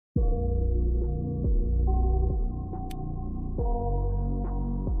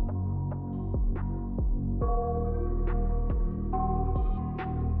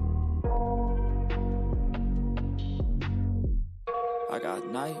got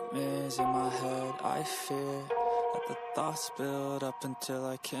nightmares in my head, I fear that the thoughts build up until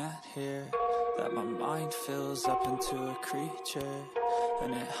I can't hear, that my mind fills up into a creature,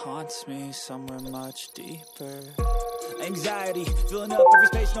 and it haunts me somewhere much deeper. Anxiety, filling up every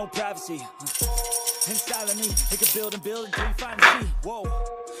space, no privacy. And silently, it can build and build until you finally see. Whoa,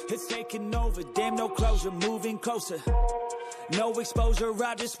 it's taking over, damn no closure, moving closer. No exposure,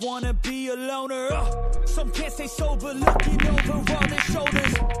 I just wanna be a loner. Some can't stay sober, looking over all their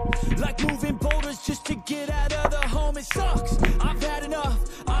shoulders, like moving boulders just to get out of the home. It sucks, I've had enough,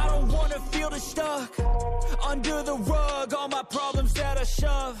 I don't wanna feel the stuck under the rug, all my problems that I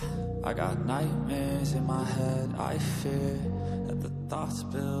shove. I got nightmares in my head, I fear that the thoughts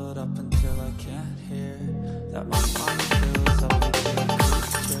build up until I can't hear, that my mind fills up into a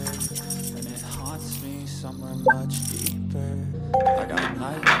creature, and it haunts me somewhere much deeper. I got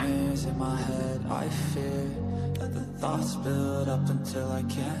nightmares in my head, I fear that the thoughts build up until I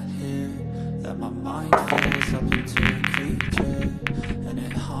can't hear, that my mind fills up into a creature, and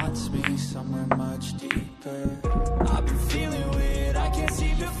it haunts me somewhere much deeper. I've been feeling weird, I can't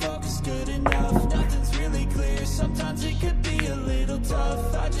seem to focus good enough. Nothing's really clear, sometimes it could be a little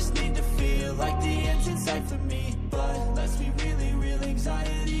tough. I just need to feel like the end's in sight for me, but let's be really real,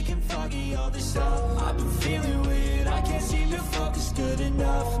 anxiety can foggy all this stuff. I've been feeling weird, I can't seem to focus good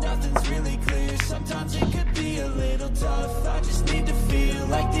enough. Nothing's really clear, sometimes it could be a little tough. I just need to feel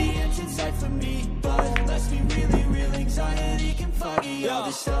like the end's in sight for me, but let's be really real, anxiety can foggy all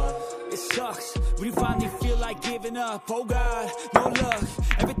this stuff. It sucks when you finally feel like giving up. Oh God, no luck,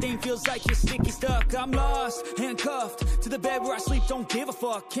 everything feels like you're sticky stuck. I'm lost, handcuffed to the bed where I sleep, don't give a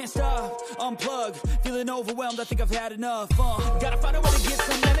fuck. Can't stop, unplug, feeling overwhelmed, I think I've had enough. Gotta find a way to get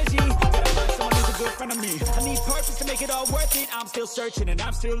some energy, gotta find someone who's a good friend of me. I need purpose to make it all worth it. I'm still searching and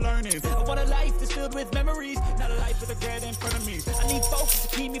I'm still learning. I want a life that's filled with memories, not a life with regret in front of me. I need focus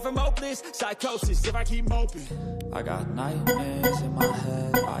to keep me from hopeless psychosis if I keep moping. I got nightmares in my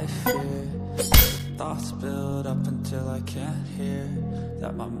head, I fear thoughts build up until I can't hear,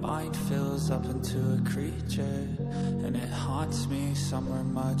 that my mind fills up into a creature, and it haunts me somewhere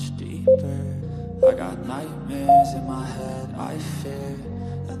much deeper. I got nightmares in my head, I fear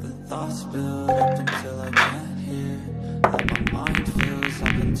that the thoughts build up until I can't hear, that my mind fills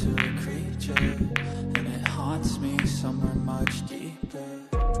up into a creature, and it haunts me somewhere much deeper.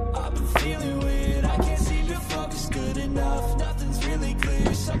 I've been feeling weird, I can't seem to focus good enough. Nothing's really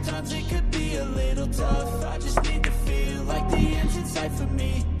clear, sometimes it could be a little tough. I just need to feel like the end's in sight for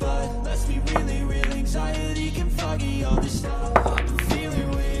me, but let's be really real, anxiety can foggy all this stuff. I've been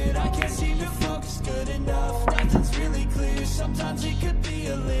feeling weird, I can't seem to focus good enough. Nothing's really clear, sometimes it could be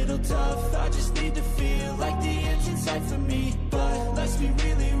a little tough. I just need to feel like the end's in sight for me, but let's be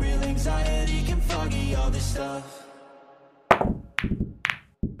really real, anxiety can foggy all this stuff.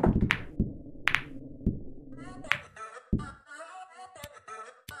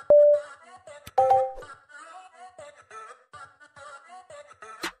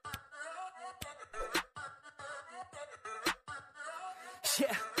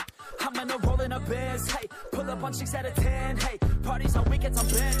 Yeah, I'm in a rolling up bands, hey, pull up on 6 out of 10, hey, parties on weekends I'm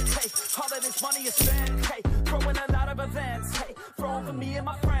bent, hey, all of this money is spent, hey, throwing a lot of events, hey, throwing for me and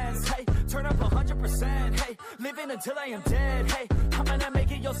my friends, hey, turn up 100%, hey, living until I am dead, hey, I'm gonna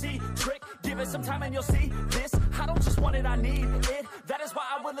make it, you'll see, trick, give it some time and you'll see, this, I don't just want it, I need it, that is why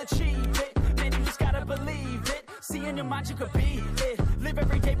I will achieve it, man, you just gotta believe it, see in your mind you could be it, live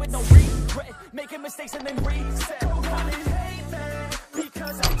every day with no regret, making mistakes and then reset, go on and hate me.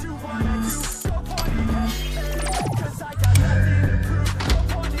 Because I do what I do, go on and hate me. Cause I got nothing to prove, go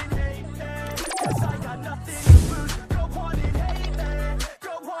on and hate me. Cause I got nothing to lose, go on and hate me.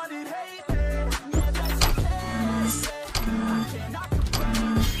 Go on and hate me. Yeah, that's okay, I cannot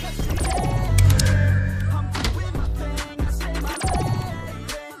complain, cause today I'm doing my thing, I stay my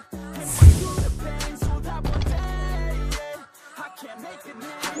lane, and fight through the pain so that one day, I can't make it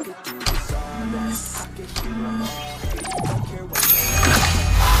now. I could do this all day, I could do them all, don't care what they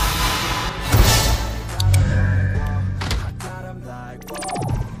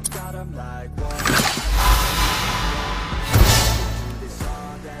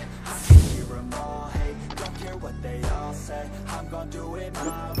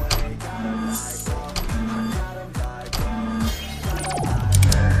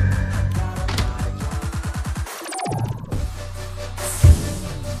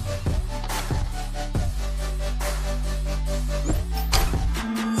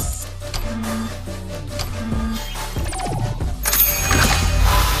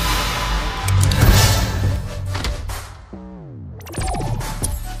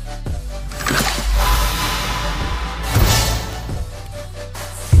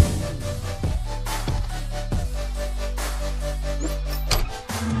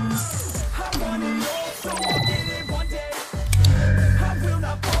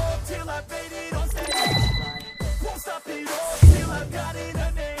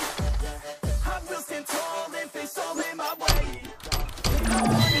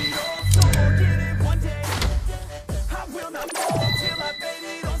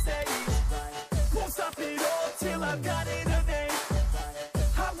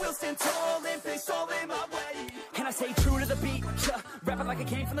standing tall and face all in my way. And I stay true to the beat, yeah. Rapping like I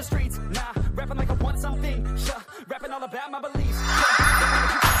came from the streets, nah. Rapping like I want something, yeah. Rapping all about my beliefs, yeah.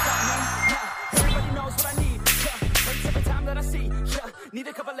 Everybody knows what I need, yeah. Hurts every time that I see, yeah. Need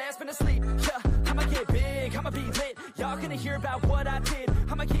a couple last minutes sleep, yeah. I'ma get big, I'ma be lit. Y'all gonna hear about what I did.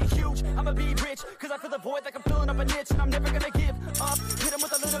 I'ma get huge, I'ma be rich. Cause I feel the void like I'm filling up a niche. And I'm never gonna give up. Hit 'em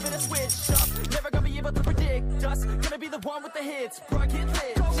with a little bit of switch up. Never gonna be able to predict us. Gonna be the one with the hits. Bro, get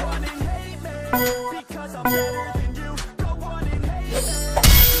lit. Go on and hate me, because I'm better than